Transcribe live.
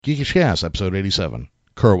Geekish Cast, episode 87.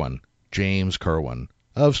 Kerwin, James Kerwin,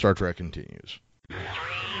 of Star Trek Continues.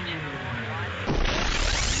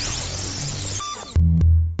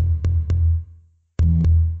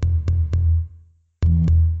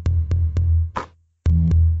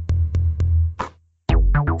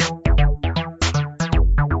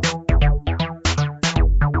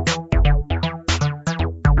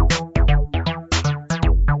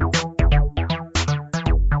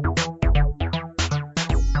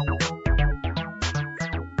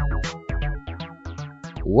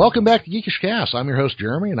 Welcome back to Geekish Cast. I'm your host,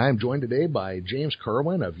 Jeremy, and I am joined today by James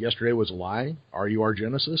Kerwin of Yesterday Was a Lie, RUR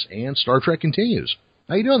Genesis, and Star Trek Continues.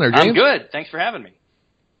 How you doing there, James? I'm good. Thanks for having me.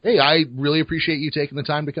 Hey, I really appreciate you taking the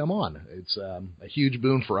time to come on. It's a huge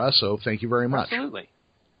boon for us, so thank you very much. Absolutely.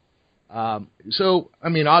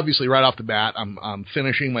 Obviously, right off the bat, I'm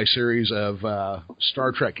finishing my series of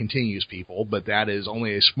Star Trek Continues people, but that is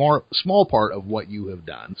only a small part of what you have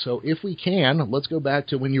done. So if we can, let's go back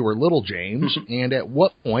to when you were little, James, and at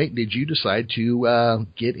what point did you decide to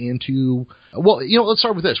get into... Well, let's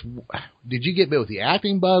start with this. Did you get bit with the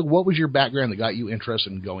acting bug? What was your background that got you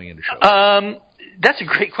interested in going into shows? That's a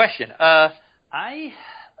great question. I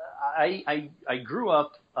grew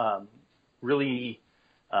up really...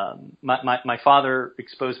 My father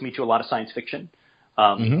exposed me to a lot of science fiction.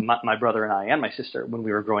 My brother and I and my sister when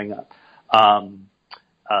we were growing up.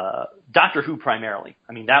 Doctor Who primarily.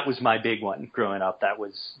 I mean, that was my big one growing up. That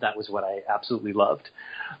was what I absolutely loved.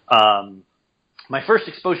 My first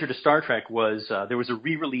exposure to Star Trek was there was a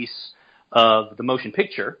re-release of the motion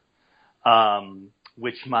picture,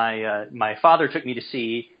 which my father took me to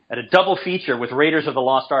see at a double feature with Raiders of the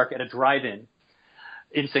Lost Ark at a drive-in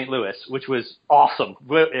in St. Louis, which was awesome.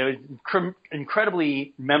 It was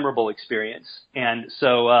incredibly memorable experience. And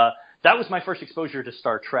so that was my first exposure to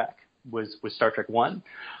Star Trek, was Star Trek 1,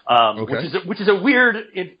 which is a weird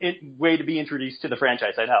way to be introduced to the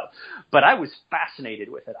franchise, I know. But I was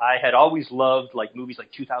fascinated with it. I had always loved movies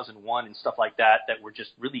like 2001 and stuff like that were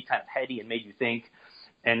just really kind of heady and made you think.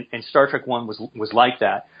 And Star Trek 1 was like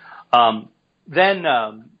that.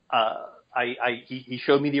 He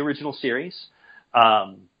showed me the original series.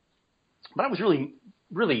 But I was really,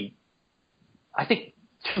 really, I think,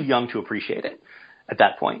 too young to appreciate it at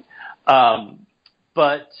that point.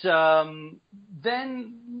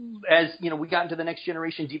 Then, as we got into the Next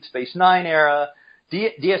Generation, Deep Space Nine era,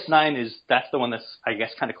 DS9 that's the one that's, I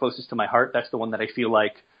guess, kind of closest to my heart. That's the one that I feel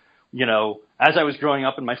like, as I was growing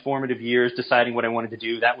up in my formative years, deciding what I wanted to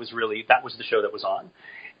do, that was the show that was on.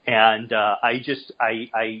 And I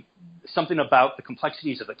something about the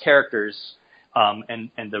complexities of the characters.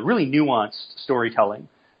 And the really nuanced storytelling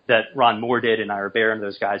that Ron Moore did and Ira Behr and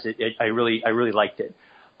those guys, I really liked it.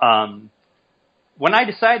 When I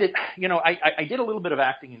decided, I did a little bit of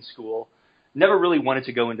acting in school, never really wanted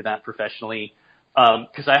to go into that professionally,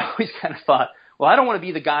 because I always kind of thought, well, I don't want to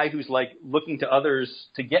be the guy who's looking to others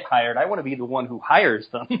to get hired. I want to be the one who hires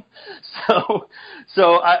them.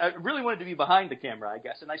 So I really wanted to be behind the camera, I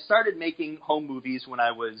guess. And I started making home movies when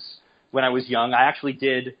I was young. I actually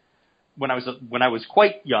did. When I was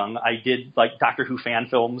quite young, I did Doctor Who fan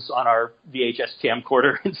films on our VHS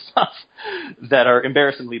camcorder and stuff that are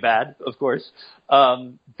embarrassingly bad, of course.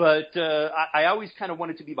 But I always kind of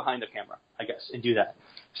wanted to be behind the camera, I guess, and do that.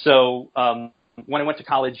 So when I went to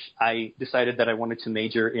college, I decided that I wanted to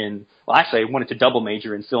major in. Well, actually, I wanted to double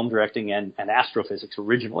major in film directing and astrophysics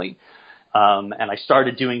originally. And I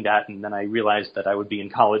started doing that, and then I realized that I would be in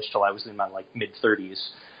college till I was in my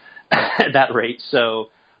mid-30s at that rate. So.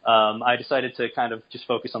 I decided to kind of just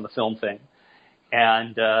focus on the film thing.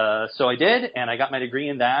 And so I did, and I got my degree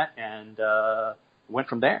in that, and went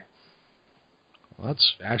from there. Well,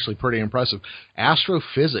 that's actually pretty impressive.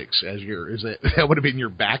 Astrophysics, that would have been your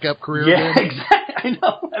backup career? Yeah, exactly. I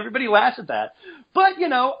know. Everybody laughs at that. But,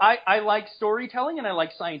 I like storytelling, and I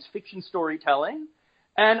like science fiction storytelling.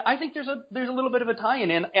 And I think there's a little bit of a tie-in.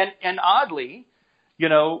 And oddly...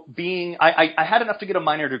 I had enough to get a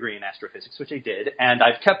minor degree in astrophysics, which I did, and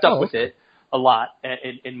I've kept up with it a lot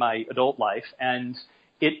in my adult life, and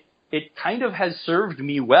it kind of has served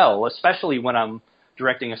me well, especially when I'm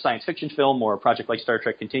directing a science fiction film or a project like Star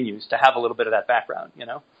Trek Continues, to have a little bit of that background,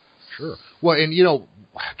 Sure. Well, and,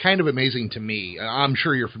 kind of amazing to me, I'm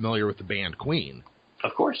sure you're familiar with the band Queen.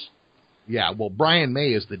 Of course. Yeah, well, Brian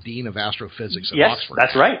May is the Dean of Astrophysics at Oxford. Yes,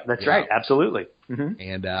 that's right. That's right. Absolutely. Mm-hmm.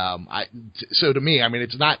 And so to me, I mean,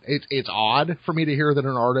 it's odd for me to hear that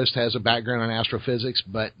an artist has a background in astrophysics,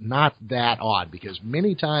 but not that odd, because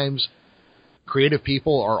many times creative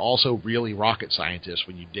people are also really rocket scientists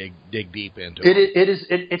when you dig deep into it.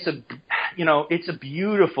 it's a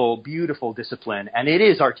beautiful, beautiful discipline, and it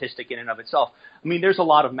is artistic in and of itself. I mean, there's a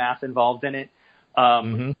lot of math involved in it,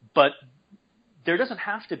 but there doesn't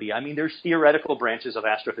have to be. I mean, there's theoretical branches of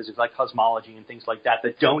astrophysics like cosmology and things like that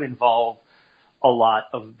don't involve a lot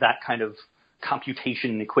of that kind of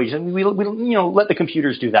computation and equation. I mean, we let the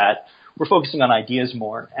computers do that. We're focusing on ideas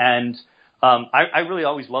more, and I really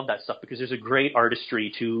always love that stuff because there's a great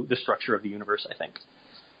artistry to the structure of the universe, I think.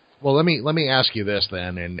 Well, let me ask you this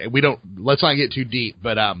then, and let's not get too deep,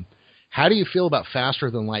 but how do you feel about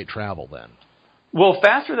faster than light travel then? Well,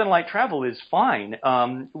 faster than light travel is fine.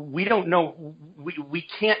 We don't know, we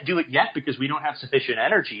can't do it yet because we don't have sufficient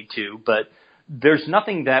energy to, but there's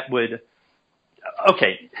nothing that would,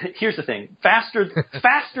 okay, here's the thing.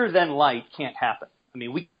 Faster than light can't happen. I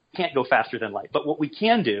mean, we can't go faster than light, but what we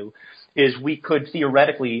can do is we could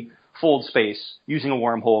theoretically fold space using a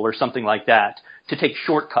wormhole or something like that to take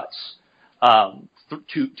shortcuts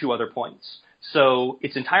to other points. So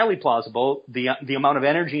it's entirely plausible. The amount of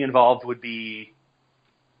energy involved would be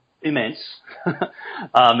immense,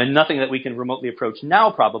 and nothing that we can remotely approach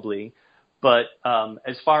now probably. But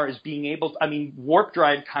as far as being able, warp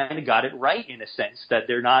drive kind of got it right in a sense that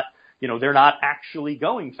they're not actually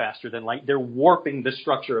going faster than light. They're warping the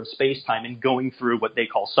structure of space-time and going through what they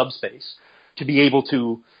call subspace to be able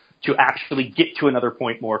to actually get to another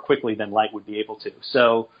point more quickly than light would be able to.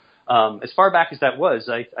 So as far back as that was,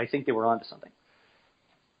 I think they were onto something.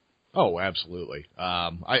 Oh, absolutely.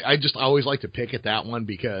 I always like to pick at that one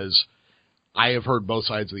because I have heard both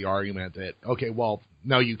sides of the argument that, okay, well,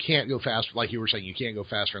 no, you can't go faster. Like you were saying, you can't go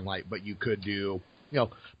faster in light, but you could do,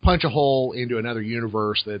 punch a hole into another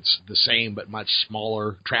universe that's the same but much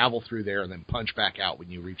smaller, travel through there, and then punch back out when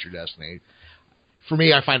you reach your destination. For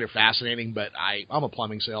me, I find it fascinating, but I'm a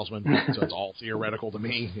plumbing salesman, so it's all theoretical to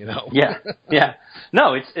me, Yeah.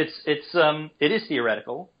 No, it is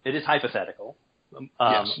theoretical. It is hypothetical.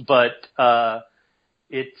 Yes. But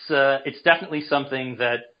it's definitely something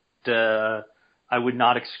that I would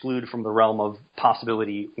not exclude from the realm of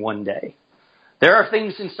possibility one day. There are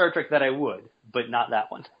things in Star Trek that I would, but not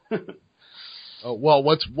that one. Oh, well,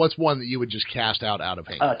 what's one that you would just cast out of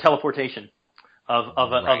hand? Teleportation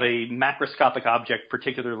of a macroscopic object,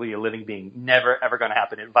 particularly a living being. Never, ever going to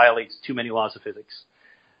happen. It violates too many laws of physics.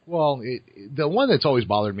 Well, the one that's always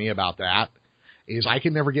bothered me about that is I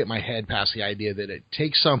can never get my head past the idea that it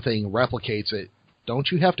takes something, replicates it.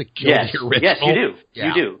 Don't you have to kill the original? Yes, you do.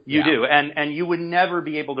 Yeah. You do. And you would never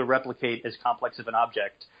be able to replicate as complex of an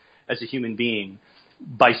object as a human being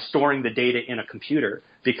by storing the data in a computer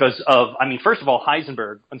because of, first of all,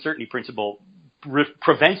 Heisenberg uncertainty principle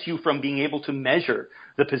prevents you from being able to measure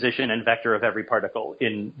the position and vector of every particle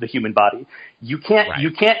in the human body. You can't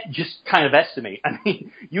just kind of estimate.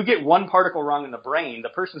 You get one particle wrong in the brain, the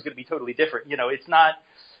person's going to be totally different. It's not,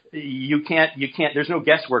 you can't, there's no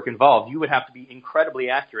guesswork involved. You would have to be incredibly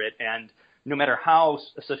accurate, and no matter how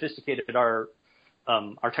sophisticated our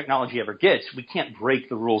technology ever gets, we can't break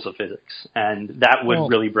the rules of physics, and that would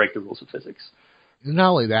really break the rules of physics. Not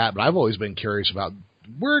only that, but I've always been curious about,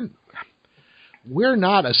 we're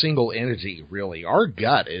not a single entity, really. Our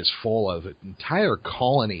gut is full of entire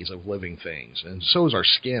colonies of living things, and so is our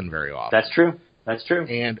skin very often. That's true.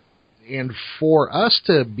 And for us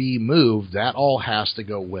to be moved, that all has to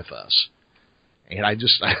go with us. And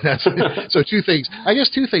so two things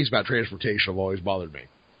about transportation have always bothered me.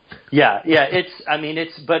 Yeah,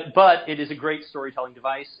 but it is a great storytelling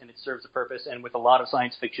device, and it serves a purpose. And with a lot of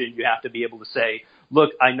science fiction, you have to be able to say,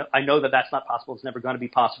 look, I know that that's not possible. It's never going to be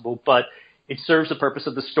possible, but it serves the purpose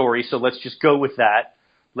of the story. So let's just go with that.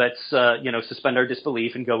 Let's, suspend our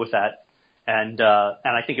disbelief and go with that. And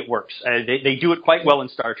I think it works. They do it quite well in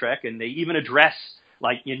Star Trek, and they even address,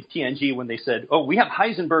 like in TNG when they said, "Oh, we have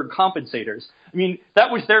Heisenberg compensators."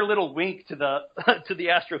 That was their little wink to the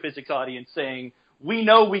astrophysics audience, saying, "We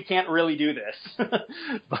know we can't really do this,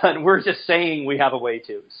 but we're just saying we have a way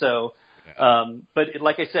to." So, but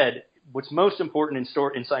like I said, what's most important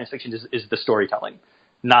in science fiction is the storytelling,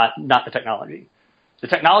 not the technology. The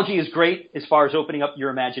technology is great as far as opening up your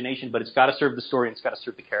imagination, but it's got to serve the story and it's got to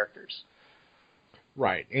serve the characters.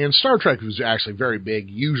 Right, and Star Trek was actually very big,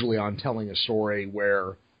 usually on telling a story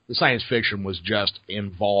where the science fiction was just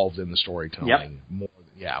involved in the storytelling.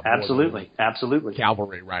 Yep. Absolutely.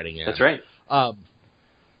 Cavalry riding in. That's right.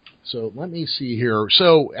 So let me see here.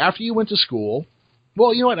 So after you went to school,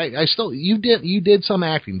 well, you know what? You did some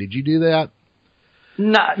acting. Did you do that?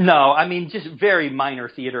 No. Just very minor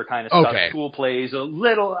theater kind of stuff. Okay. School plays,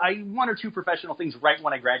 one or two professional things right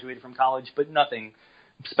when I graduated from college, but nothing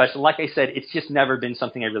special. Like I said, it's just never been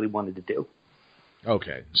something I really wanted to do.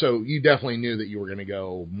 Okay, so you definitely knew that you were going to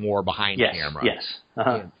go more behind camera. Yes.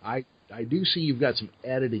 Uh-huh. I do see you've got some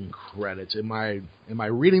editing credits. Am I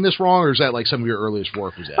reading this wrong, or is that like some of your earliest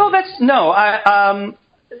work was edited? Oh,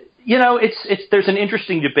 there's an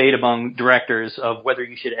interesting debate among directors of whether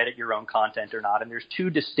you should edit your own content or not, and there's two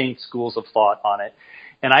distinct schools of thought on it,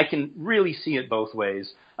 and I can really see it both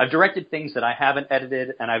ways. I've directed things that I haven't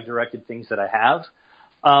edited, and I've directed things that I have.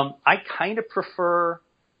 I kind of prefer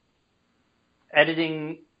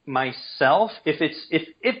editing myself if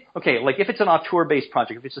it's an auteur-based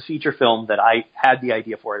project, if it's a feature film that I had the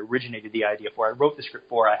idea for, I originated the idea for, I wrote the script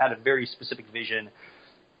for, I had a very specific vision,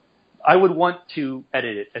 I would want to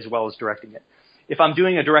edit it as well as directing it. If I'm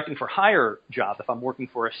doing a directing for hire job, if I'm working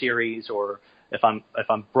for a series, or if I'm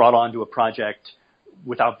brought onto a project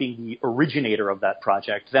without being the originator of that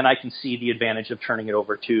project, then I can see the advantage of turning it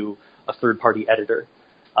over to a third-party editor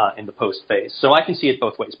in the post phase. So I can see it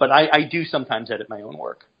both ways. But I do sometimes edit my own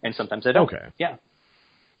work, and sometimes I don't. Okay. Yeah.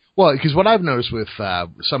 Well, because what I've noticed with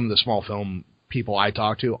some of the small film people I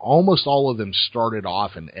talk to, almost all of them started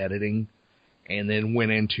off in editing and then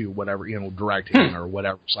went into whatever, directing or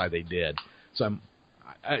whatever side they did. So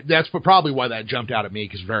that's probably why that jumped out at me,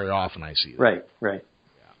 because very often I see that. Right. Yeah.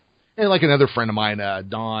 And like another friend of mine,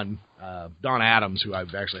 Don Adams, who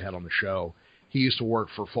I've actually had on the show, he used to work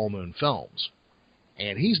for Full Moon Films.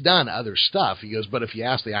 And he's done other stuff. He goes, but if you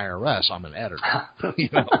ask the IRS, I'm an editor.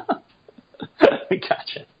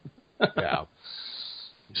 Gotcha. Yeah.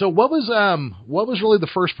 So what was really the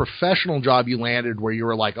first professional job you landed where you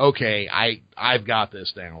were like, okay, I've got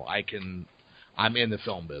this now. I'm in the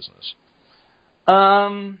film business?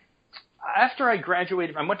 After I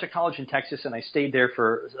graduated, I went to college in Texas, and I stayed there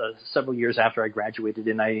for several years after I graduated,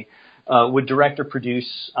 and I would direct or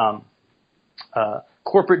produce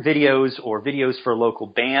corporate videos or videos for local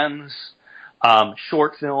bands,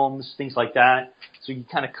 short films, things like that. So you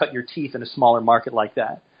kind of cut your teeth in a smaller market like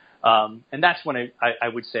that. And that's when I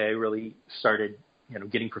would say I really started,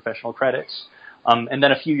 getting professional credits. And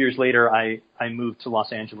then a few years later, I moved to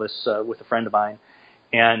Los Angeles with a friend of mine,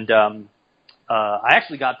 and I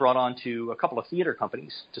actually got brought on to a couple of theater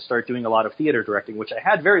companies to start doing a lot of theater directing, which I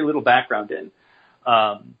had very little background in.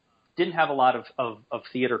 Didn't have a lot of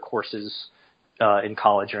theater courses in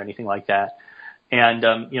college or anything like that. And,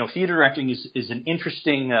 theater directing is an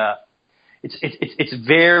interesting, it's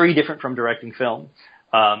very different from directing film.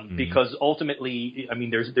 Because ultimately,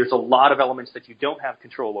 there's a lot of elements that you don't have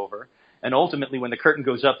control over. And ultimately, when the curtain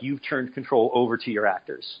goes up, you've turned control over to your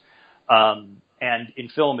actors. And in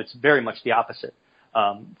film, it's very much the opposite.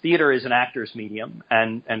 Theater is an actor's medium,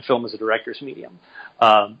 and film is a director's medium.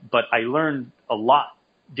 But I learned a lot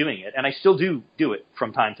doing it, and I still do it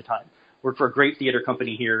from time to time. Work for a great theater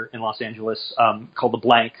company here in Los Angeles called the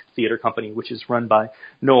Blank Theater Company, which is run by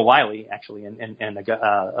Noah Wiley, actually, and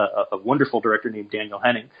a wonderful director named Daniel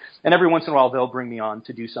Henning. And every once in a while, they'll bring me on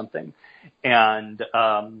to do something. And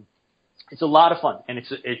it's a lot of fun, and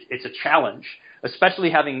it's a challenge,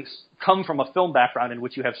 especially having come from a film background in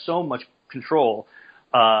which you have so much control,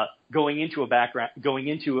 going into a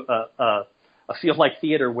field like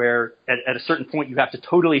theater where at a certain point you have to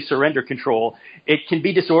totally surrender control. It can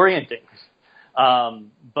be disorienting.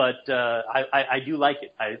 But I do like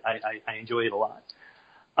it. I enjoy it a lot.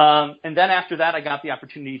 And then after that, I got the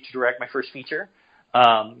opportunity to direct my first feature,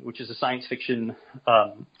 which is a science fiction,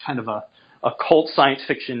 kind of a cult science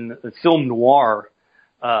fiction film noir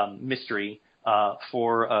mystery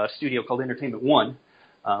for a studio called Entertainment One.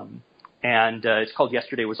 And it's called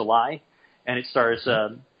Yesterday Was a Lie. And it stars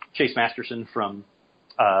Chase Masterson from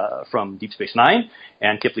Deep Space Nine,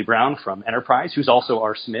 and Kipley Brown from Enterprise, who's also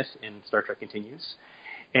R. Smith in Star Trek Continues.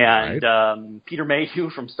 And right. Peter Mayhew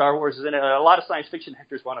from Star Wars is in it. A lot of science fiction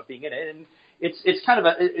actors wound up being in it. And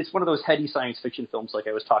it's one of those heady science fiction films like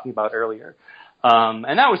I was talking about earlier.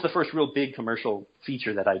 And that was the first real big commercial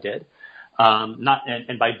feature that I did.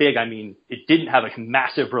 And by big, I mean it didn't have a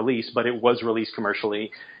massive release, but it was released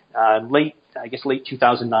commercially late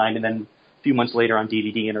 2009, and then a few months later on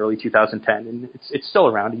DVD in early 2010, and it's still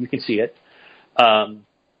around, and you can see it.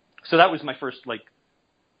 So that was my first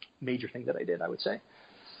major thing that I did, I would say.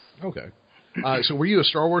 Okay. So were you a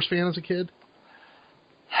Star Wars fan as a kid?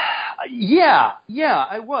 Yeah,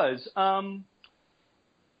 I was.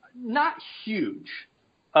 Not huge.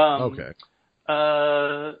 Okay.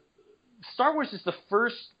 Star Wars is the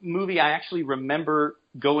first movie I actually remember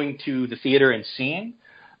going to the theater and seeing.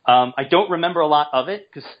 I don't remember a lot of it,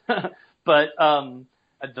 but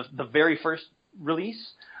the very first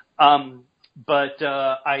release. But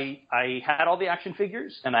I had all the action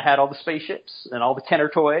figures, and I had all the spaceships and all the Kenner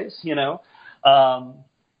toys, and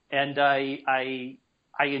I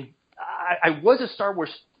was a Star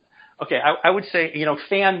Wars Okay, I would say,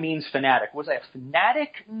 fan means fanatic. Was I a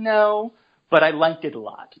fanatic? No, but I liked it a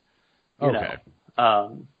lot. Okay.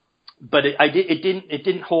 But it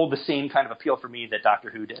didn't hold the same kind of appeal for me that Doctor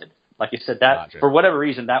Who did. Like I said, that Gotcha. for whatever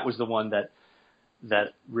reason, that was the one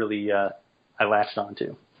that really I latched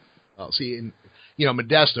onto. Well, see,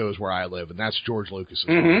 Modesto is where I live, and that's George Lucas's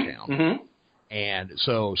hometown. Mm-hmm. And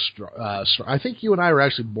so I think you and I were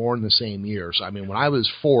actually born the same year. So, I mean, when I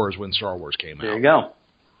was 4 is when Star Wars came out. There you go.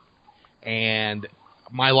 And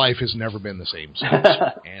my life has never been the same since.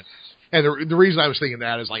 and the reason I was thinking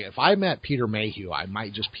that is, like, if I met Peter Mayhew, I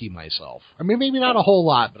might just pee myself. I mean, maybe not a whole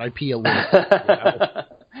lot, but I'd pee a little.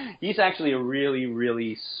 He's actually a really,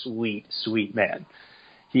 really sweet, sweet man.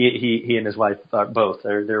 He and his wife are both.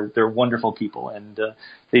 They're wonderful people, and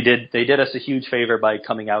they did us a huge favor by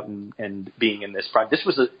coming out and being in this project. This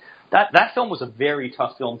was that film was a very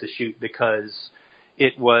tough film to shoot because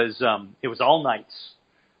it was all nights.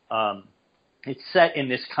 It's set in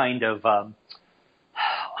this kind of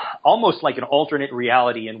almost like an alternate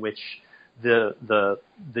reality in which the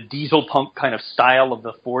diesel punk kind of style of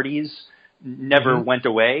the 40s never went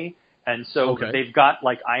away. And so they've got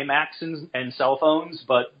like iMacs and cell phones,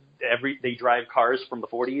 but they drive cars from the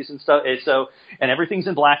 40s and stuff. And everyth's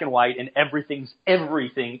in black and white, and everything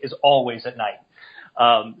is always at night.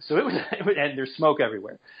 So it was, and there's smoke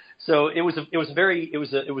everywhere. So it was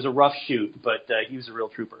a rough shoot, but he was a real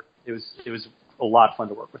trooper. It was a lot of fun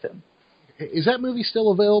to work with him. Is that movie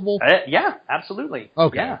still available? Yeah, absolutely.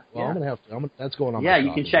 Okay. Yeah, well, I'm gonna have to. That's going on. Yeah,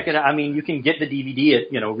 you can check it out. I mean, you can get the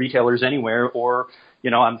DVD at retailers anywhere, or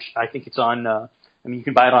I think it's on. You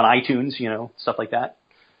can buy it on iTunes, stuff like that.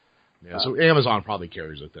 Yeah. So Amazon probably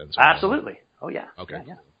carries it then. So absolutely. Oh yeah. Okay.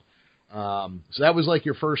 Yeah. So that was like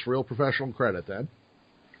your first real professional credit then.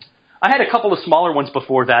 I had a couple of smaller ones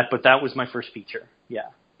before that, but that was my first feature. Yeah.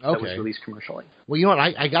 Okay. That was released commercially. Well, you know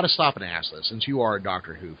what? I got to stop and ask this, since you are a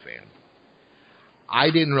Doctor Who fan. I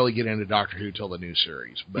didn't really get into Doctor Who till the new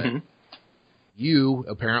series, but you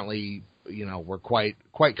apparently, were quite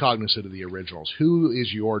cognizant of the originals. Who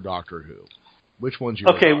is your Doctor Who? Which one's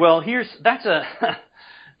your? Okay, well, that's a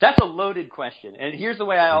loaded question, and here's the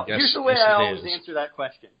way I always answer that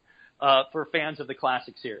question for fans of the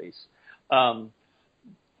classic series. The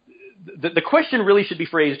question really should be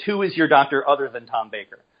phrased: who is your Doctor other than Tom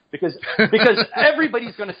Baker? Because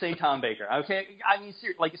everybody's going to say Tom Baker. Okay, I mean,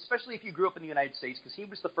 seriously, especially if you grew up in the United States, because he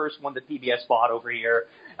was the first one that PBS bought over here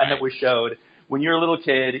and that was showed. When you're a little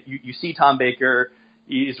kid, you see Tom Baker.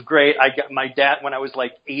 He's great. I got my dad when I was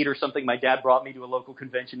like 8 or something. My dad brought me to a local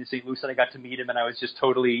convention in St. Louis, and I got to meet him, and I was just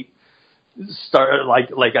totally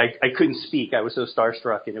I couldn't speak. I was so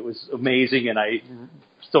starstruck, and it was amazing, and I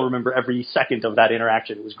still remember every second of that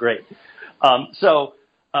interaction. It was great. So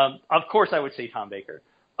of course I would say Tom Baker.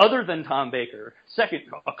 Other than Tom Baker,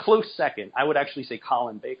 a close second, I would actually say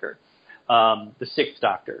Colin Baker, the Sixth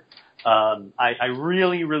Doctor. I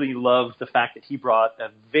really, really loved the fact that he brought a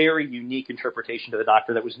very unique interpretation to the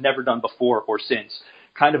Doctor that was never done before or since.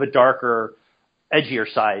 Kind of a darker,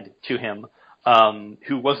 edgier side to him,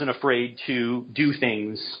 who wasn't afraid to do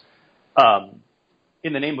things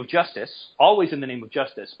in the name of justice, always in the name of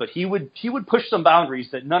justice. But he would push some boundaries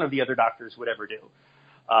that none of the other Doctors would ever do.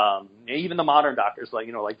 Even the modern Doctors, like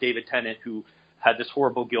David Tennant, who had this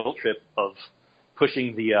horrible guilt trip of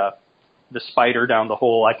pushing the spider down the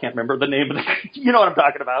hole. I can't remember the name of the, you know what I'm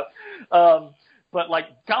talking about. But like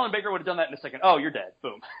Colin Baker would have done that in a second. Oh, you're dead.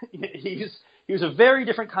 Boom. He was a very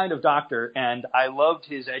different kind of Doctor, and I loved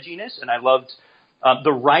his edginess, and I loved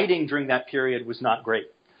the writing during that period was not great.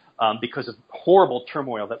 Because of horrible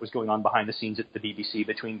turmoil that was going on behind the scenes at the BBC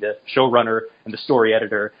between the showrunner and the story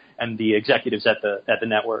editor and the executives at the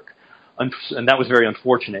network. And that was very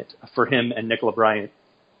unfortunate for him and Nicola Bryant,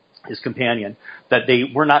 his companion, that they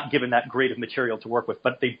were not given that great of material to work with,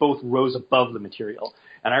 but they both rose above the material.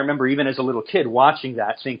 And I remember even as a little kid watching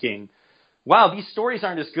that thinking, wow, these stories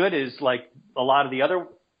aren't as good as like a lot of the other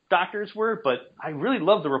Doctors were, but I really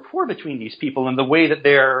love the rapport between these people and the way that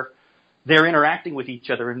they're interacting with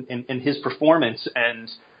each other in his performance.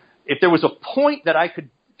 And if there was a point that I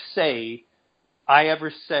could say I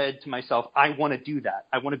ever said to myself, I want to do that,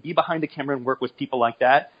 I want to be behind the camera and work with people like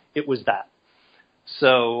that, it was that.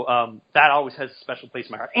 So that always has a special place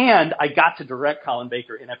in my heart. And I got to direct Colin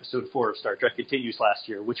Baker in episode 4 of Star Trek Continues last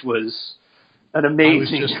year, which was an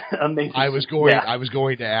amazing, amazing. I was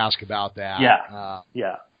going to ask about that. Yeah.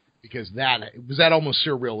 Yeah. Because was that almost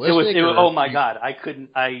surrealistic? It was oh my God.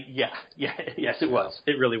 Yes, it was.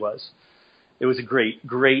 It really was. It was a great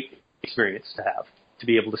experience to have, to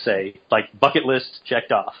be able to say, like, bucket list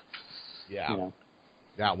checked off. Yeah.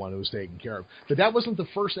 That one was taken care of. But that wasn't the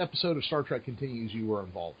first episode of Star Trek Continues you were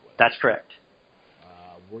involved with. That's correct.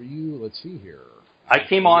 Were you? Let's see here. I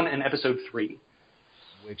came on in episode 3.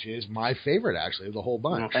 Which is my favorite, actually, of the whole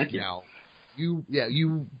bunch. Oh, thank you. Now, you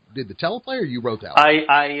did the teleplay or you wrote that?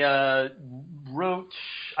 I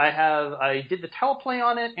did the teleplay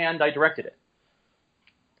on it and I directed it.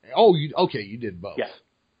 Oh, you did both. Yes.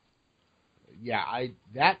 Yeah,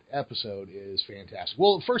 that episode is fantastic.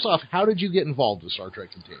 Well, first off, how did you get involved with Star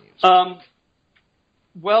Trek Continues?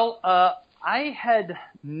 I had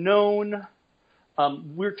known.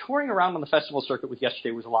 We were touring around on the festival circuit with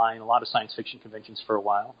Yesterday Was a Lie and a lot of science fiction conventions for a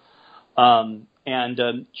while.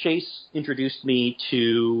 Chase introduced me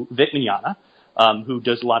to Vic Mignogna, who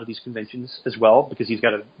does a lot of these conventions as well, because he's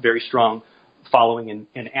got a very strong following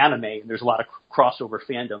in anime. And there's a lot of crossover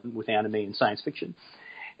fandom with anime and science fiction.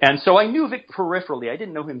 And so I knew Vic peripherally. I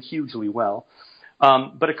didn't know him hugely well.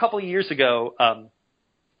 But a couple of years ago,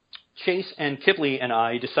 Chase and Kipley and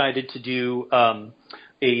I decided to do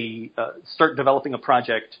start developing a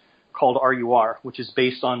project called RUR, which is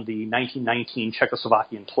based on the 1919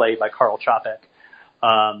 Czechoslovakian play by Karl Čapek.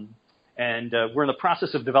 We're in the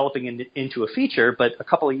process of developing it into a feature, but a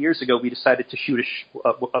couple of years ago we decided to shoot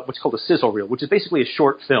what's called a sizzle reel, which is basically a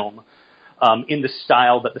short film in the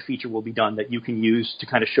style that the feature will be done, that you can use to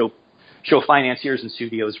kind of show financiers and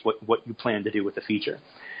studios what you plan to do with the feature.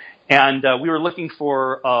 And we were looking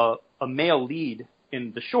for a male lead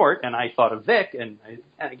in the short, and I thought of Vic, and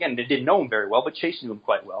again, I didn't know him very well, but Chase knew him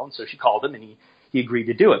quite well, and so she called him, and he agreed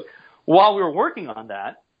to do it. While we were working on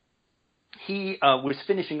that, he was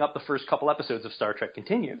finishing up the first couple episodes of Star Trek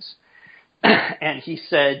Continues, and he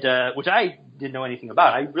said, which I didn't know anything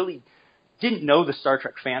about. I really didn't know the Star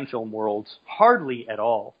Trek fan film world hardly at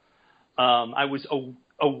all. I was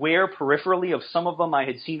aware peripherally of some of them. I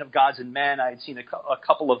had seen of Gods and Men. I had seen a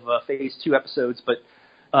couple of Phase 2 episodes, but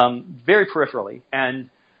very peripherally. And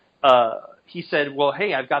he said, well,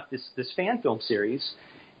 hey, I've got this fan film series,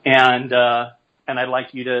 and I'd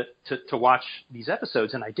like you to watch these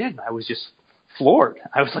episodes. And I did. I was just floored.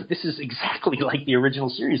 I was like, this is exactly like the original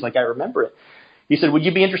series, like I remember it. He said, would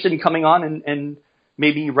you be interested in coming on and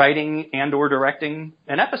maybe writing and or directing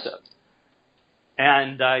an episode?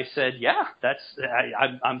 And I said, yeah,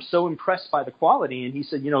 I'm so impressed by the quality. And he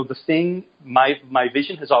said, the thing, my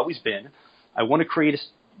vision has always been, I want to create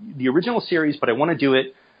the original series, but I want to do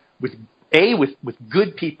it with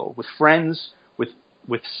good people, with friends,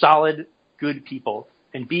 with solid, good people.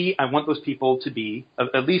 And B, I want those people to be,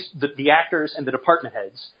 at least the actors and the department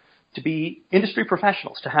heads, to be industry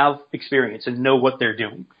professionals, to have experience and know what they're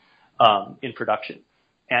doing in production.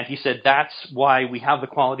 And he said, that's why we have the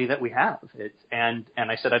quality that we have. And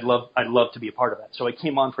I said, I'd love to be a part of that. So I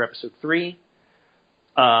came on for episode 3,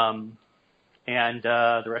 and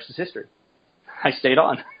the rest is history. I stayed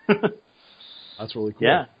on. That's really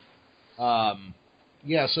cool.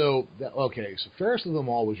 Yeah. So Fairest of Them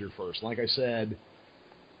All was your first. Like I said,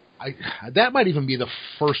 that might even be the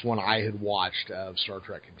first one I had watched of Star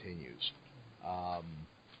Trek Continues. I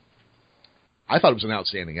thought it was an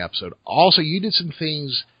outstanding episode. Also, you did some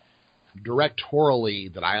things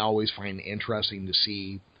directorially that I always find interesting to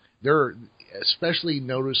see. I especially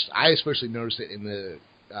noticed it in the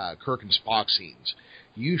Kirk and Spock scenes.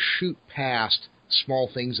 You shoot past small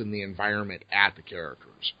things in the environment at the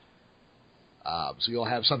characters. So you'll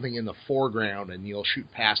have something in the foreground and you'll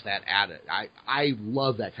shoot past that at it. I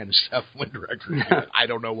love that kind of stuff when directors do it. I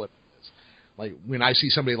don't know what it is. Like when I see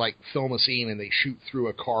somebody like film a scene and they shoot through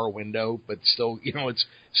a car window, but still, it's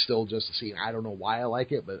still just a scene. I don't know why I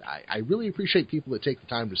like it, but I really appreciate people that take the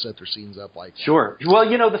time to set their scenes up like that. Sure. Well,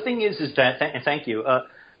 the thing is that, and thank you,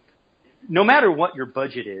 no matter what your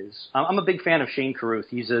budget is, I'm a big fan of Shane Carruth.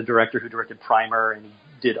 He's a director who directed Primer and he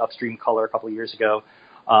did Upstream Color a couple of years ago.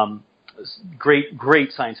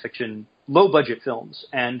 Great science fiction, low budget films.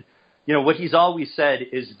 And, what he's always said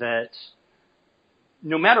is that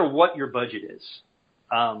no matter what your budget is,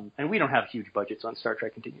 and we don't have huge budgets on Star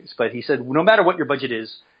Trek Continues, but he said, no matter what your budget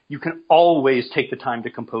is, you can always take the time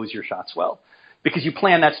to compose your shots well, because you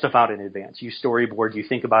plan that stuff out in advance. You storyboard, you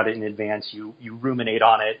think about it in advance, you ruminate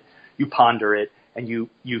on it, you ponder it, and you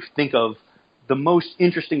think of the most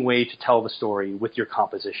interesting way to tell the story with your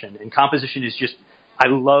composition. And composition is just, I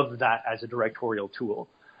love that as a directorial tool.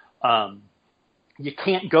 You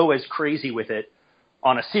can't go as crazy with it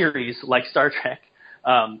on a series like Star Trek,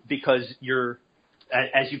 because you're,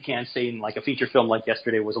 as you can say in like a feature film like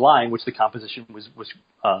Yesterday Was a Lie, in which the composition was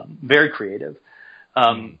very creative.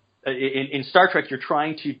 In Star Trek, you're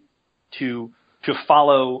trying to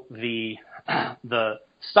follow the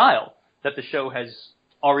style that the show has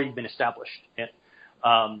already been established in.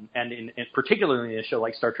 And particularly in a show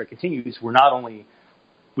like Star Trek Continues, we not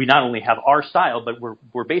only have our style, but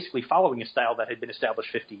we're basically following a style that had been established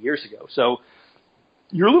 50 years ago. So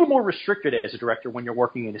you're a little more restricted as a director when you're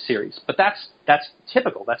working in a series, but that's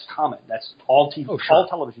typical. That's common. That's all TV, all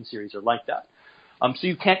television series are like that. So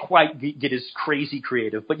you can't quite get as crazy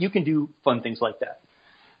creative, but you can do fun things like that.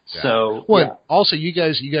 Yeah. So also you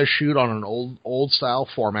guys shoot on an old style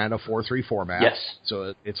format, a 4:3 format. Yes.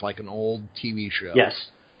 So it's like an old TV show. Yes.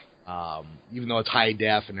 Even though it's high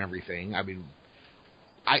def and everything, I mean,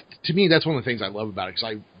 to me that's one of the things I love about it,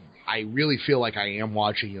 because I really feel like I am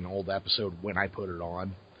watching an old episode when I put it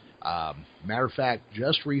on. Matter of fact,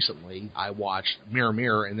 just recently I watched Mirror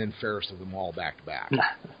Mirror and then Fairest of Them All back to back.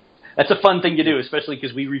 That's a fun thing to do, especially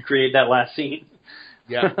because we recreated that last scene.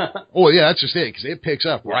 Yeah. Oh, yeah, that's just it, because it picks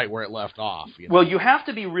up right where it left off. You know? Well, you have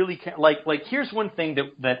to be really like here's one thing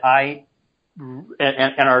that I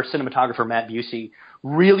and our cinematographer Matt Busey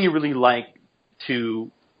really like to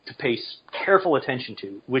pay careful attention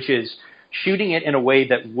to, which is shooting it in a way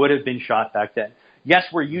that would have been shot back then. Yes,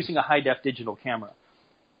 we're using a high-def digital camera,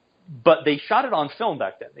 but they shot it on film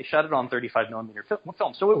back then. They shot it on 35mm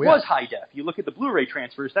film, so it was high-def. You look at the Blu-ray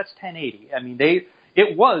transfers, that's 1080. I mean,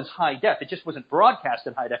 it was high-def. It just wasn't broadcast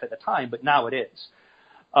in high-def at the time, but now it is.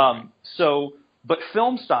 But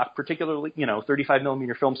film stock, particularly,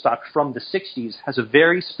 35mm film stock from the 60s, has a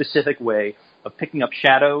very specific way of picking up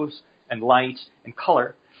shadows and light and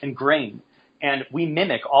color and grain. And we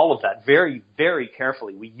mimic all of that very, very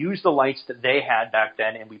carefully. We use the lights that they had back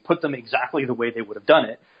then, and we put them exactly the way they would have done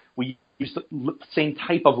it. We use the same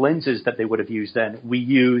type of lenses that they would have used then. We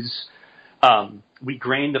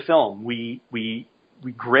grain the film. We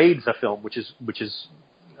grade the film, which is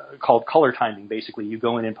called color timing. Basically, you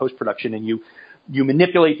go in post-production and you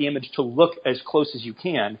manipulate the image to look as close as you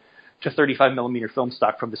can to 35mm film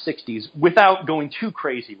stock from the 60s without going too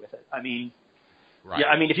crazy with it. I mean, right. Yeah,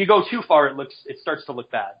 I mean, if you go too far, it starts to look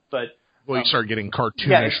bad. But you start getting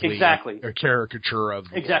cartoonishly exactly. a caricature of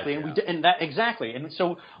the exactly, world, and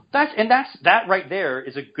so that right there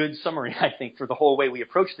is a good summary, I think, for the whole way we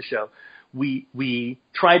approach the show. We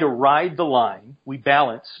try to ride the line. We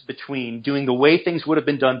balance between doing the way things would have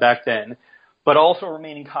been done back then, but also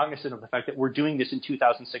remaining cognizant of the fact that we're doing this in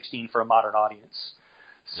 2016 for a modern audience.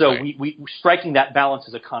 So right. we striking that balance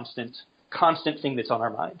is a constant thing that's on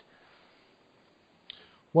our mind.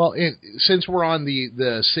 Well, since we're on the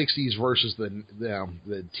 60s versus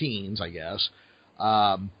the teens, I guess,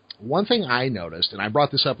 one thing I noticed, and I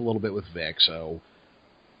brought this up a little bit with Vic, so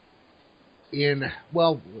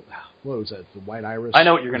what was that, the White Iris? I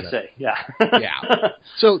know what you're going to say, yeah. Yeah.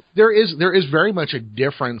 So there is very much a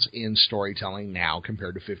difference in storytelling now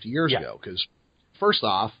compared to 50 years ago, because first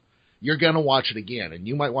off, you're going to watch it again, and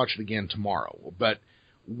you might watch it again tomorrow, but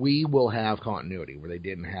we will have continuity where they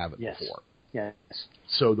didn't have it before. Yes.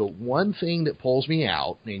 So the one thing that pulls me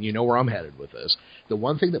out, and you know where I'm headed with this, the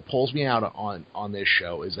one thing that pulls me out on this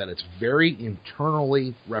show is that it's very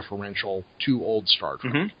internally referential to old Star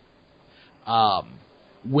Trek. Mm-hmm.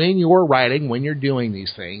 When you're writing, when you're doing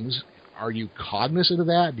these things, are you cognizant of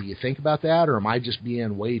that? Do you think about that, or am I just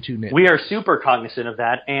being way too nitpicky? We are super cognizant of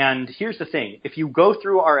that, and here's the thing. If you go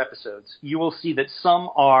through our episodes, you will see that some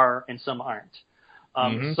are and some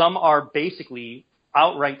aren't. Some are basically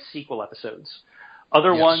outright sequel episodes.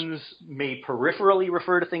 Other ones may peripherally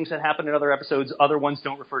refer to things that happen in other episodes. Other ones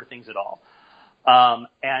don't refer to things at all.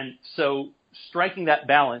 And so striking that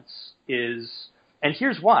balance is, and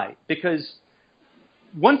here's why, because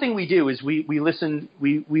one thing we do is we listen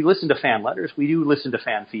to fan letters. We do listen to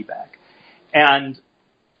fan feedback, and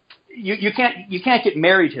you can't get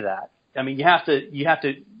married to that. I mean, you have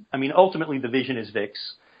to. I mean, ultimately the vision is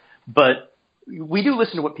Vic's, but we do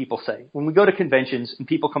listen to what people say. When we go to conventions and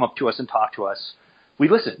people come up to us and talk to us, we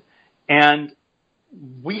listen. And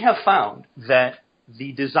we have found that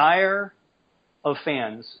the desire of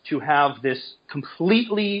fans to have this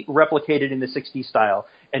completely replicated in the 60s style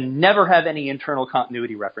and never have any internal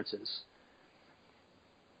continuity references,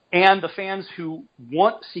 and the fans who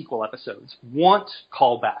want sequel episodes, want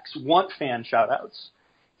callbacks, want fan shout-outs,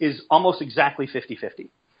 is almost exactly 50-50.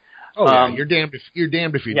 Oh, yeah. You're damned if you do. You're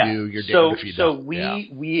damned if you don't. So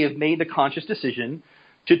we have made the conscious decision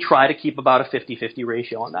to try to keep about a 50-50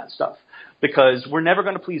 ratio on that stuff, because we're never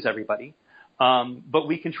going to please everybody, but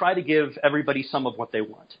we can try to give everybody some of what they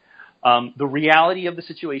want. The reality of the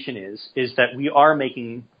situation is that we are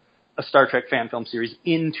making a Star Trek fan film series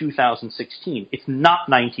in 2016. It's not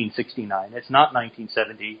 1969. It's not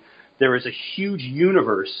 1970. There is a huge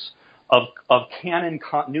universe of canon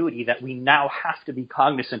continuity that we now have to be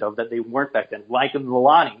cognizant of that they weren't back then. Like in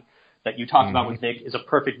Lilani that you talked about with Nick is a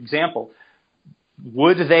perfect example.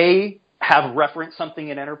 Would they have referenced something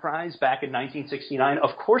in Enterprise back in 1969?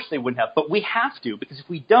 Of course they wouldn't have, but we have to, because if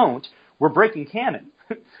we don't, we're breaking canon.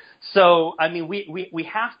 So, I mean, we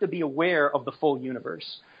have to be aware of the full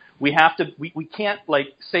universe. We can't like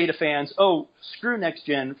say to fans, oh, screw Next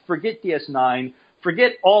Gen, forget DS9,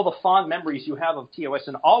 forget all the fond memories you have of TOS,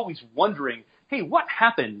 and always wondering, hey, what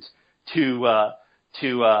happened to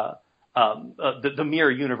the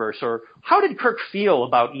mirror universe, or how did Kirk feel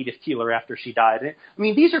about Edith Keeler after she died? I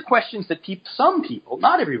mean, these are questions that some people,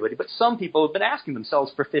 not everybody, but some people have been asking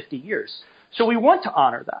themselves for 50 years. So we want to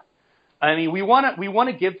honor that. I mean, we want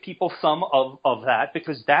to give people some of that,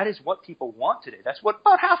 because that is what people want today. That's what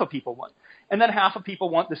about half of people want. And then half of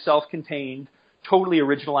people want the self-contained, totally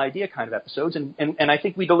original idea kind of episodes, and I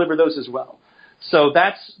think we deliver those as well. So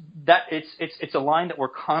it's a line that we're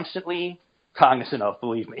constantly cognizant of,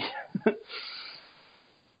 believe me.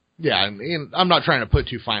 Yeah, I mean, I'm not trying to put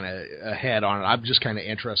too fine a head on it. I'm just kind of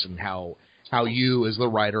interested in how you, as the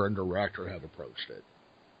writer and director, have approached it.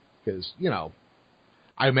 Because, you know,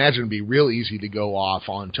 I imagine it'd be real easy to go off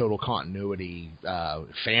on total continuity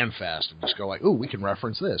fan fest and just go like, "Ooh, we can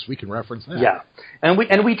reference this, we can reference that." Yeah, and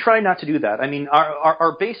we try not to do that. I mean,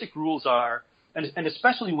 our basic rules are, and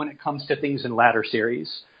especially when it comes to things in latter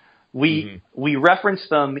series, we reference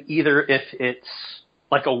them either if it's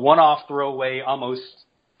like a one-off throwaway, almost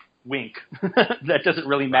wink that doesn't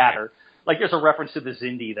really matter. Like there's a reference to the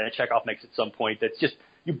Zindi that Chekhov makes at some point that's just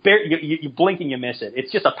you blink and you miss it.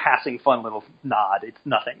 It's just a passing fun little nod. It's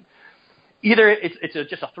nothing. Either it's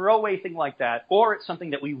just a throwaway thing like that, or it's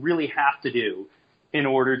something that we really have to do in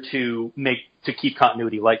order to keep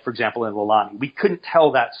continuity. Like, for example, in Lolani, we couldn't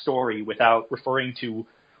tell that story without referring to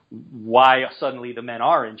why suddenly the men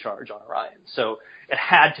are in charge on Orion. So it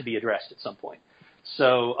had to be addressed at some point.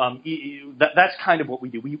 So that's kind of what we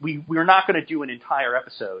do. We're not going to do an entire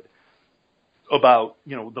episode about,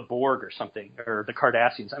 you know, the Borg or something, or the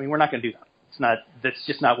Cardassians. I mean, we're not going to do that. That's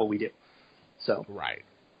just not what we do. So right.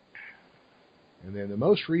 And then the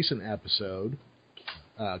most recent episode,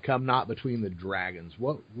 Come Not Between the Dragons.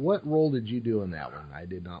 What role did you do in that one? I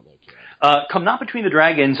did not look yet. Come Not Between the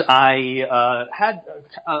Dragons, I had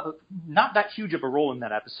not that huge of a role in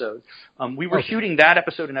that episode. We were shooting that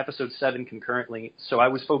episode and episode 7 concurrently, so I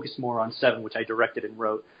was focused more on 7, which I directed and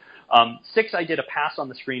wrote. 6, I did a pass on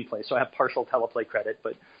the screenplay, so I have partial teleplay credit,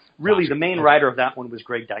 but really the main writer of that one was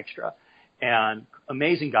Greg Dykstra. And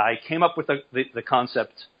amazing guy, came up with the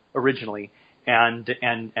concept originally,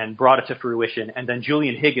 and brought it to fruition. And then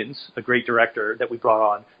Julian Higgins, a great director that we brought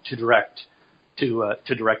on to direct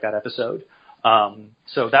that episode.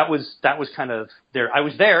 So that was kind of there. I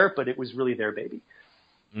was there, but it was really their baby.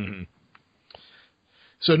 Mm-hmm.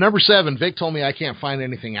 So number 7, Vic told me I can't find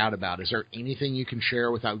anything out about. Is there anything you can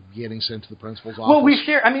share without getting sent to the principal's office? Well, we've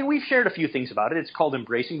shared a few things about it. It's called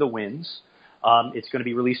Embracing the Winds. It's going to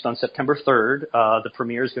be released on September 3rd. The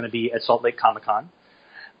premiere is going to be at Salt Lake Comic-Con.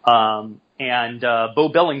 And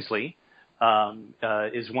Bo Billingsley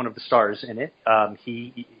is one of the stars in it.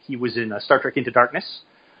 He was in Star Trek Into Darkness.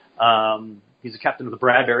 He's the captain of the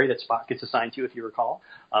Bradbury that Spock gets assigned to, if you recall.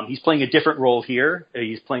 He's playing a different role here.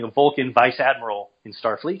 He's playing a Vulcan vice admiral in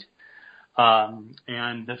Starfleet.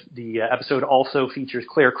 And the episode also features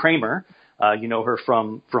Claire Kramer. You know her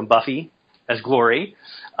from Buffy as Glory.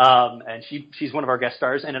 And she's one of our guest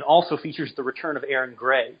stars. And it also features the return of Erin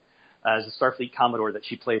Gray as the Starfleet Commodore that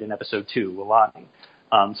she played in episode 2, Lolani.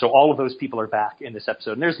 So all of those people are back in this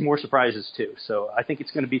episode, and there's more surprises too. So I think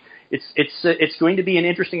it's going to be an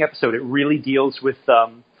interesting episode. It really deals with a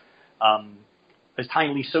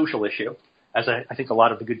timely social issue, as I think a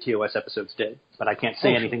lot of the good TOS episodes did. But I can't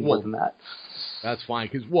say anything more than that. That's fine,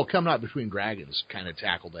 because Come Not Between Dragons kind of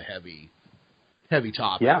tackled a heavy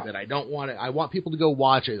topic that I don't want to. I want people to go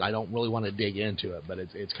watch it. I don't really want to dig into it, but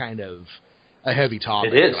it's kind of a heavy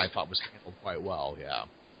topic that I thought was handled quite well. Yeah.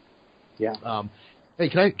 Yeah. Hey,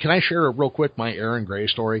 can I share real quick my Erin Gray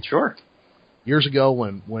story? Sure. Years ago,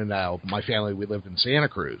 when my family, we lived in Santa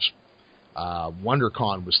Cruz,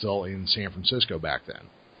 WonderCon was still in San Francisco back then.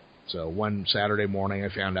 So one Saturday morning, I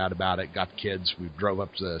found out about it, got the kids, we drove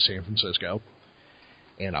up to San Francisco,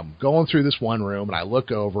 and I'm going through this one room, and I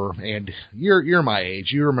look over, and you're my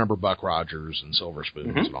age, you remember Buck Rogers and Silver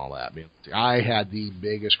Spoons and all that. I mean, I had the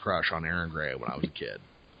biggest crush on Erin Gray when I was a kid.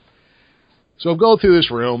 So I'm going through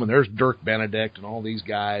this room, and there's Dirk Benedict and all these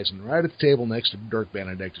guys, and right at the table next to Dirk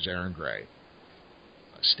Benedict is Erin Gray.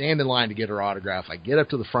 I stand in line to get her autograph. I get up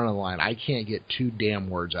to the front of the line. I can't get 2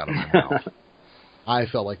 damn words out of my mouth. I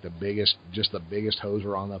felt like the biggest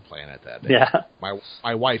hoser on the planet that day. Yeah.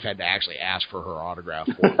 My wife had to actually ask for her autograph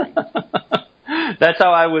for me. That's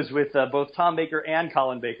how I was with both Tom Baker and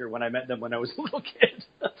Colin Baker when I met them when I was a little kid.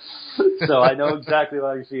 So I know exactly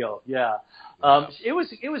how you feel. Yeah.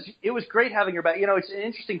 It was great having her back. It's an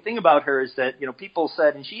interesting thing about her is that, people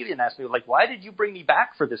said, and she even asked me, like, why did you bring me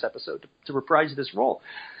back for this episode to reprise this role?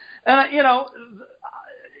 And,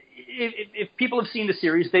 if people have seen the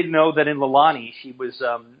series, they know that in Lilani, she was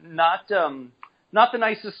not the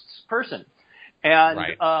nicest person. And,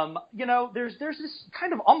 right. There's this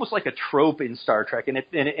kind of almost like a trope in Star Trek, and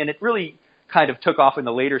it really kind of took off in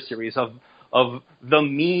the later series of the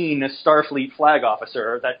mean Starfleet flag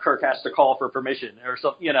officer that Kirk has to call for permission or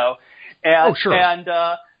something, And, oh, sure.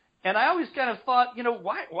 And I always kind of thought,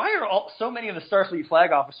 why are so many of the Starfleet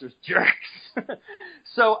flag officers jerks?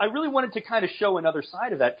 So I really wanted to kind of show another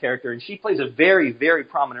side of that character, and she plays a very, very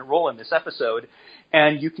prominent role in this episode.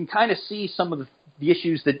 And you can kind of see some of the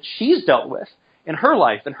issues that she's dealt with in her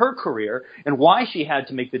life and her career, and why she had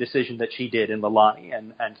to make the decision that she did in Lilani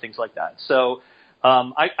and things like that. So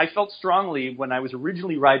I felt strongly when I was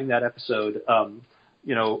originally writing that episode,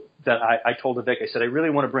 that I told Vic, I said, I really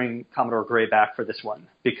want to bring Commodore Gray back for this one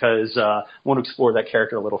because I want to explore that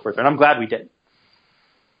character a little further. And I'm glad we did.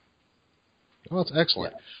 Well, that's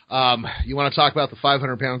excellent. Yeah. You want to talk about the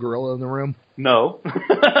 500-pound gorilla in the room? No,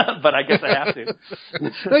 but I guess I have to.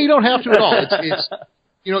 No, you don't have to at all. It's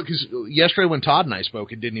because yesterday when Todd and I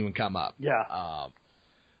spoke, it didn't even come up. Yeah.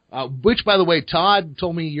 Which, by the way, Todd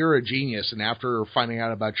told me you're a genius, and after finding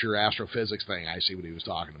out about your astrophysics thing, I see what he was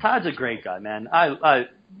talking about. Todd's a great guy, man.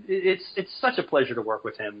 It's such a pleasure to work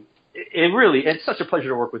with him. It's such a pleasure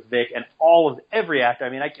to work with Vic and every actor. I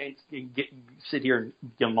mean, I can't sit here and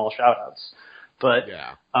give them all shout-outs. But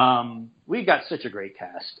we got such a great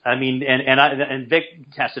cast. I mean, and Vic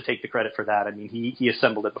has to take the credit for that. I mean, he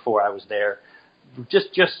assembled it before I was there.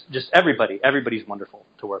 Just everybody. Everybody's wonderful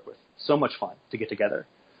to work with. So much fun to get together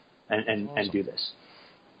and do this.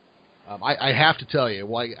 I have to tell you,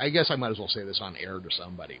 well, I guess I might as well say this on air to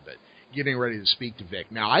somebody, but getting ready to speak to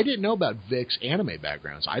Vic. Now, I didn't know about Vic's anime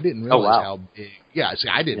backgrounds. I didn't realize how big. Yeah, see,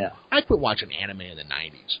 I didn't. Yeah. I quit watching anime in the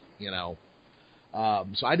 90s,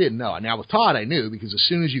 so I didn't know. Now, with Todd, I knew because as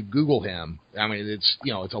soon as you Google him, I mean, it's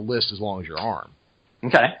a list as long as your arm.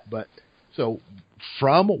 Okay. But so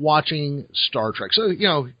from watching Star Trek, so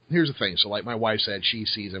here's the thing. So like my wife said, she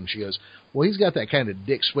sees him, she goes, well, he's got that kind of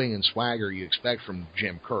dick swing and swagger you expect from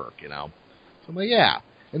Jim Kirk, So I'm like, yeah.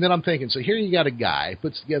 And then I'm thinking, so here you got a guy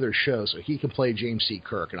puts together a show so he can play James C.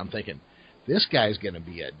 Kirk, and I'm thinking, this guy's going to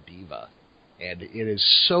be a diva, and it is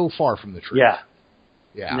so far from the truth. Yeah.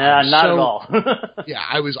 Yeah. Nah, not at all. Yeah,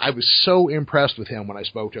 I was so impressed with him when I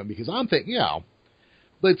spoke to him because I'm thinking,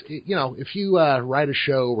 but if you write a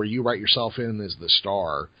show where you write yourself in as the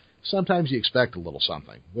star, sometimes you expect a little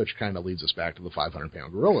something, which kind of leads us back to the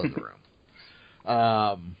 500-pound gorilla in the room.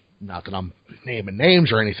 Not that I'm naming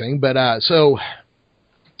names or anything, but so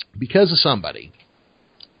because of somebody,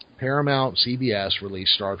 Paramount, CBS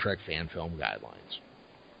released Star Trek fan film guidelines.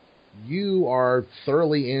 You are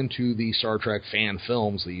thoroughly into the Star Trek fan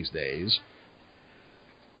films these days.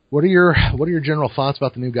 What are your general thoughts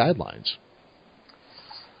about the new guidelines?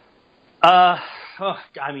 I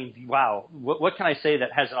mean, wow. What can I say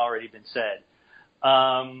that hasn't already been said?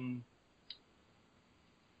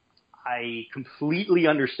 I completely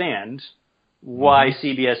understand why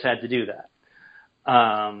CBS had to do that.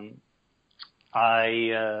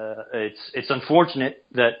 It's unfortunate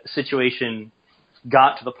that the situation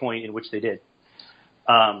got to the point in which they did.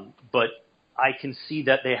 But I can see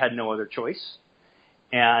that they had no other choice.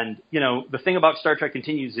 And, the thing about Star Trek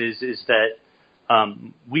Continues is that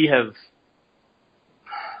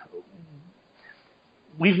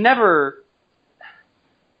we've never,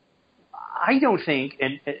 I don't think,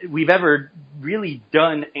 and we've ever really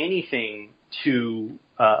done anything to,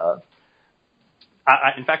 in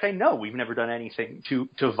fact, I know we've never done anything to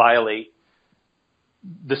violate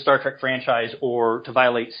the Star Trek franchise or to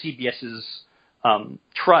violate CBS's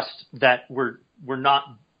trust that we're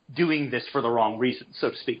not doing this for the wrong reason, so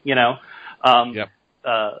to speak. Yep.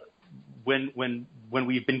 When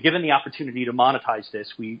we've been given the opportunity to monetize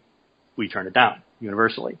this, we turn it down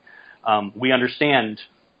universally. We understand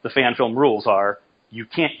the fan film rules are you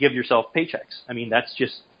can't give yourself paychecks. I mean, that's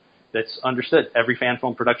understood. Every fan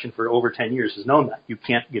film production for over 10 years has known that you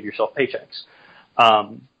can't give yourself paychecks.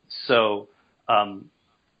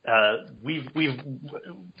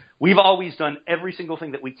 We've always done every single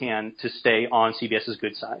thing that we can to stay on CBS's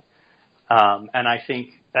good side, and I think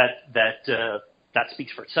that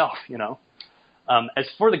speaks for itself. As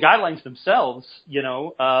for the guidelines themselves,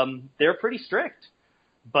 they're pretty strict.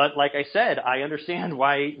 But like I said, I understand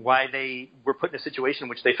why they were put in a situation in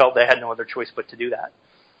which they felt they had no other choice but to do that.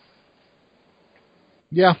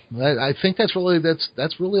 Yeah, I think that's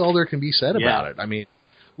really all there can be said about it. I mean,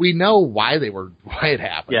 we know why it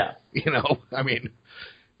happened. Yeah. You know, I mean,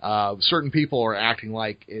 certain people are acting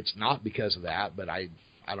like it's not because of that, but I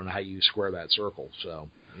don't know how you square that circle. So,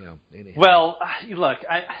 you know, anyhow. Well, look,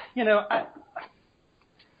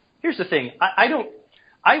 here's the thing.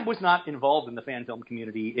 I was not involved in the fan film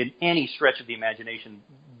community in any stretch of the imagination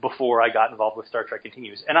before I got involved with Star Trek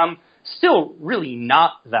Continues. And I'm still really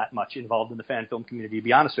not that much involved in the fan film community, to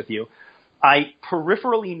be honest with you. I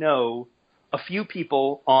peripherally know a few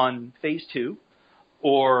people on Phase 2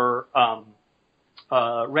 or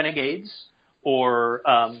Renegades or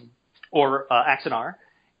Axanar.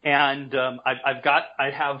 And I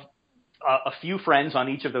have a few friends on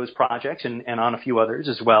each of those projects and on a few others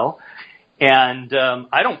as well. And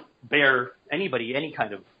I don't bear anybody any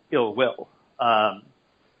kind of ill will.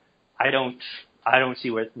 I don't see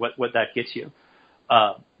what that gets you.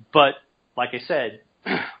 But like I said,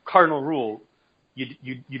 cardinal rule,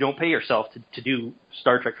 you don't pay yourself to do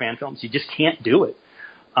Star Trek fan films. You just can't do it.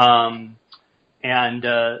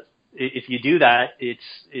 If you do that,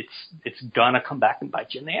 it's gonna come back and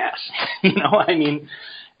bite you in the ass. You know, I mean,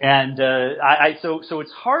 and so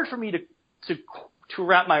it's hard for me to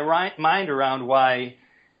wrap my mind around why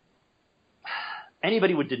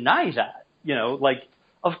anybody would deny that. You know, like,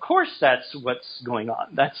 of course that's what's going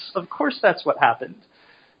on. Of course that's what happened.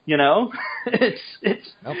 You know,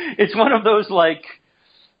 it's one of those like,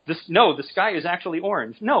 the sky is actually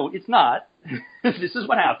orange. No, it's not. This is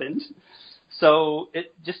what happened. So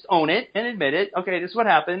just own it and admit it. Okay, this is what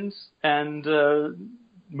happens, and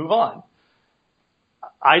move on.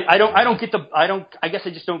 I guess I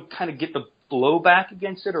just don't kind of get the blowback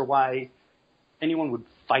against it, or why anyone would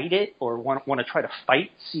fight it or want to try to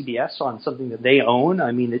fight CBS on something that they own.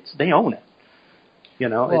 I mean, they own it. You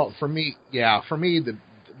know. Well, for me,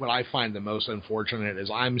 what I find the most unfortunate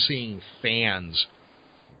is I'm seeing fans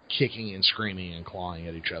kicking and screaming and clawing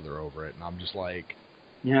at each other over it, and I'm just like,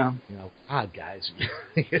 yeah, you know, God, guys,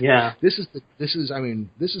 yeah, this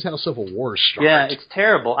is how Civil War starts. Yeah, it's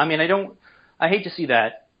terrible. I mean, I hate to see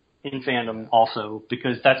that in fandom also,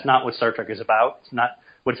 because that's not what Star Trek is about. It's not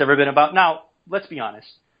what it's ever been about. Now, let's be honest.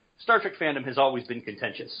 Star Trek fandom has always been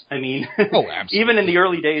contentious. I mean, even in the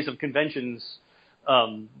early days of conventions,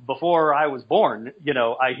 before I was born, you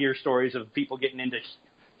know, I hear stories of people getting into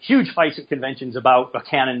huge fights at conventions about a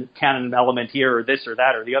canon element here or this or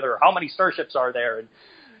that or the other. Or how many starships are there? And,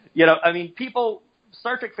 you know, I mean,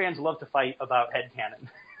 Star Trek fans love to fight about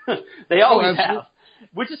headcanon. They always have,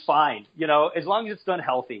 which is fine. You know, as long as it's done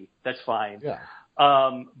healthy, that's fine. Yeah.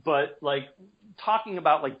 But like talking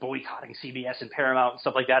about like boycotting CBS and Paramount and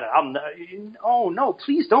stuff like that, oh no,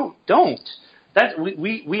 please don't. That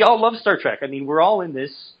we all love Star Trek. I mean, we're all in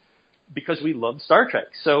this because we love Star Trek.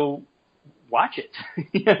 So watch it.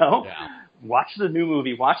 You know, watch the new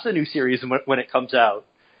movie, watch the new series when it comes out.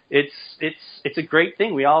 It's a great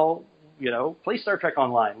thing. We all, you know, play Star Trek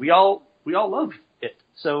Online. We all love it.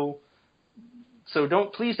 So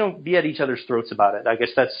please don't be at each other's throats about it. I guess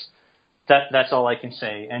that's all I can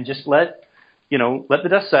say. And just let the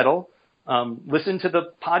dust settle. Listen to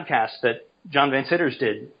the podcast that John Van Sitters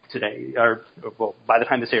did today, or well, by the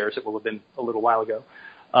time this airs, it will have been a little while ago,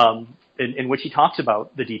 in which he talks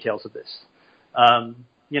about the details of this.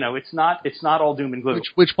 You know, it's not all doom and gloom.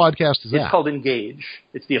 Which podcast is that? It's called Engage.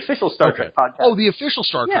 It's the official Star Trek podcast. Oh, the official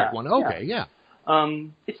Star Trek one. Okay, yeah.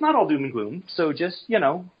 It's not all doom and gloom. So just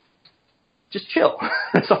chill.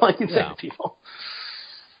 That's all I can say to people.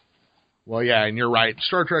 Well, yeah, and you're right.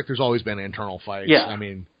 Star Trek, there's always been internal fights. Yeah. I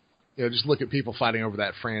mean, you know, just look at people fighting over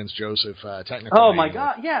that Franz Joseph technical. Oh my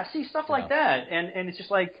God, yeah. See stuff like that, and it's just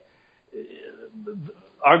like,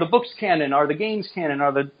 are the books canon? Are the games canon?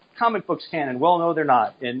 Are the comic books canon? Well, no, they're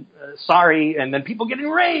not. And sorry. And then people get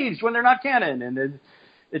enraged when they're not canon, and then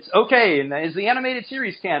it's okay. And is the animated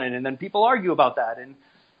series canon? And then people argue about that. And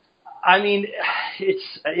I mean,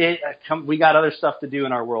 we got other stuff to do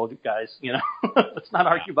in our world, guys. You know, let's not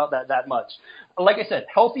argue about that much. Like I said,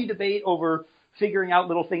 healthy debate over figuring out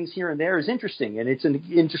little things here and there is interesting, and it's an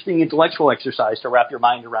interesting intellectual exercise to wrap your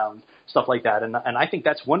mind around stuff like that. And I think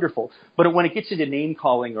that's wonderful. But when it gets into name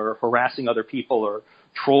calling or harassing other people or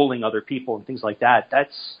trolling other people and things like that,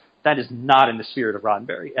 that is not in the spirit of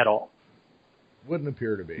Roddenberry at all. Wouldn't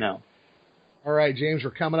appear to be. No. All right, James,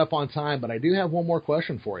 we're coming up on time, but I do have one more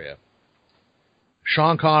question for you.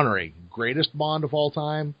 Sean Connery, greatest Bond of all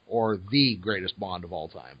time, or the greatest Bond of all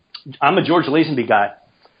time? I'm a George Lazenby guy.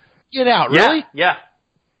 Get out, really? Yeah.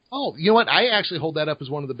 Oh, you know what? I actually hold that up as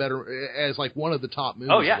one of the better, as like one of the top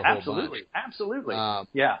movies. Oh yeah, of the whole absolutely, bunch. absolutely.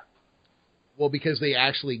 Well, because they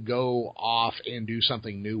actually go off and do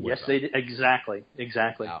something new with Yes, they did. Exactly.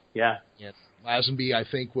 Yeah. Lazenby, I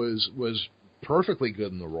think, was perfectly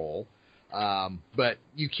good in the role, but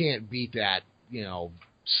you can't beat that,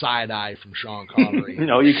 side eye from Sean Connery.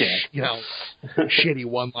 No, you can't. Shitty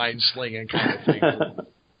one-line slinging kind of thing.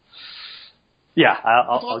 Yeah,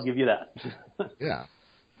 I'll give you that. Yeah.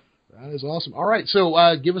 That is awesome. All right,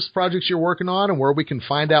 so give us the projects you're working on and where we can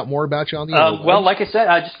find out more about you on the internet. Well, like I said,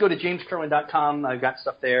 just go to jameskerwin.com. I've got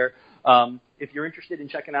stuff there. If you're interested in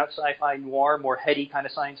checking out sci-fi noir, more heady kind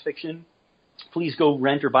of science fiction, please go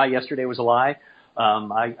rent or buy Yesterday Was a Lie.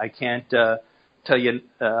 I can't tell you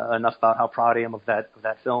enough about how proud I am of that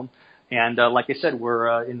film. And like I said,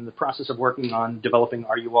 we're in the process of working on developing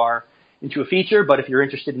RUR into a feature. But if you're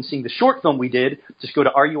interested in seeing the short film we did, just go to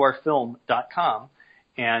rurfilm.com.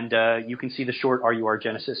 And you can see the short RUR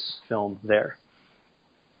Genesis film there.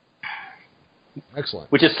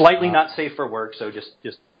 Excellent. Which is slightly not safe for work, so just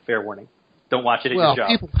fair warning. Don't watch it at your job.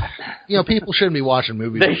 People shouldn't be watching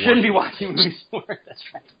movies. They shouldn't be watching movies at work. That's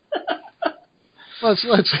right. Let's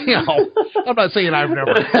I'm not saying I've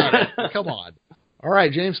never done it. Come on. All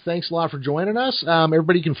right, James, thanks a lot for joining us.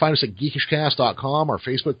 Everybody can find us at geekishcast.com. Our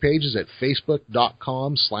Facebook page is at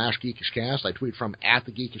facebook.com/geekishcast. I tweet from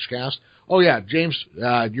 @thegeekishcast. Oh, yeah, James,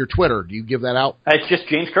 your Twitter, do you give that out? It's just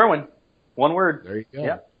James Kerwin. One word. There you go.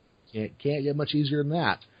 Yeah. Can't get much easier than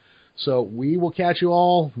that. So we will catch you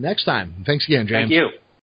all next time. Thanks again, James. Thank you.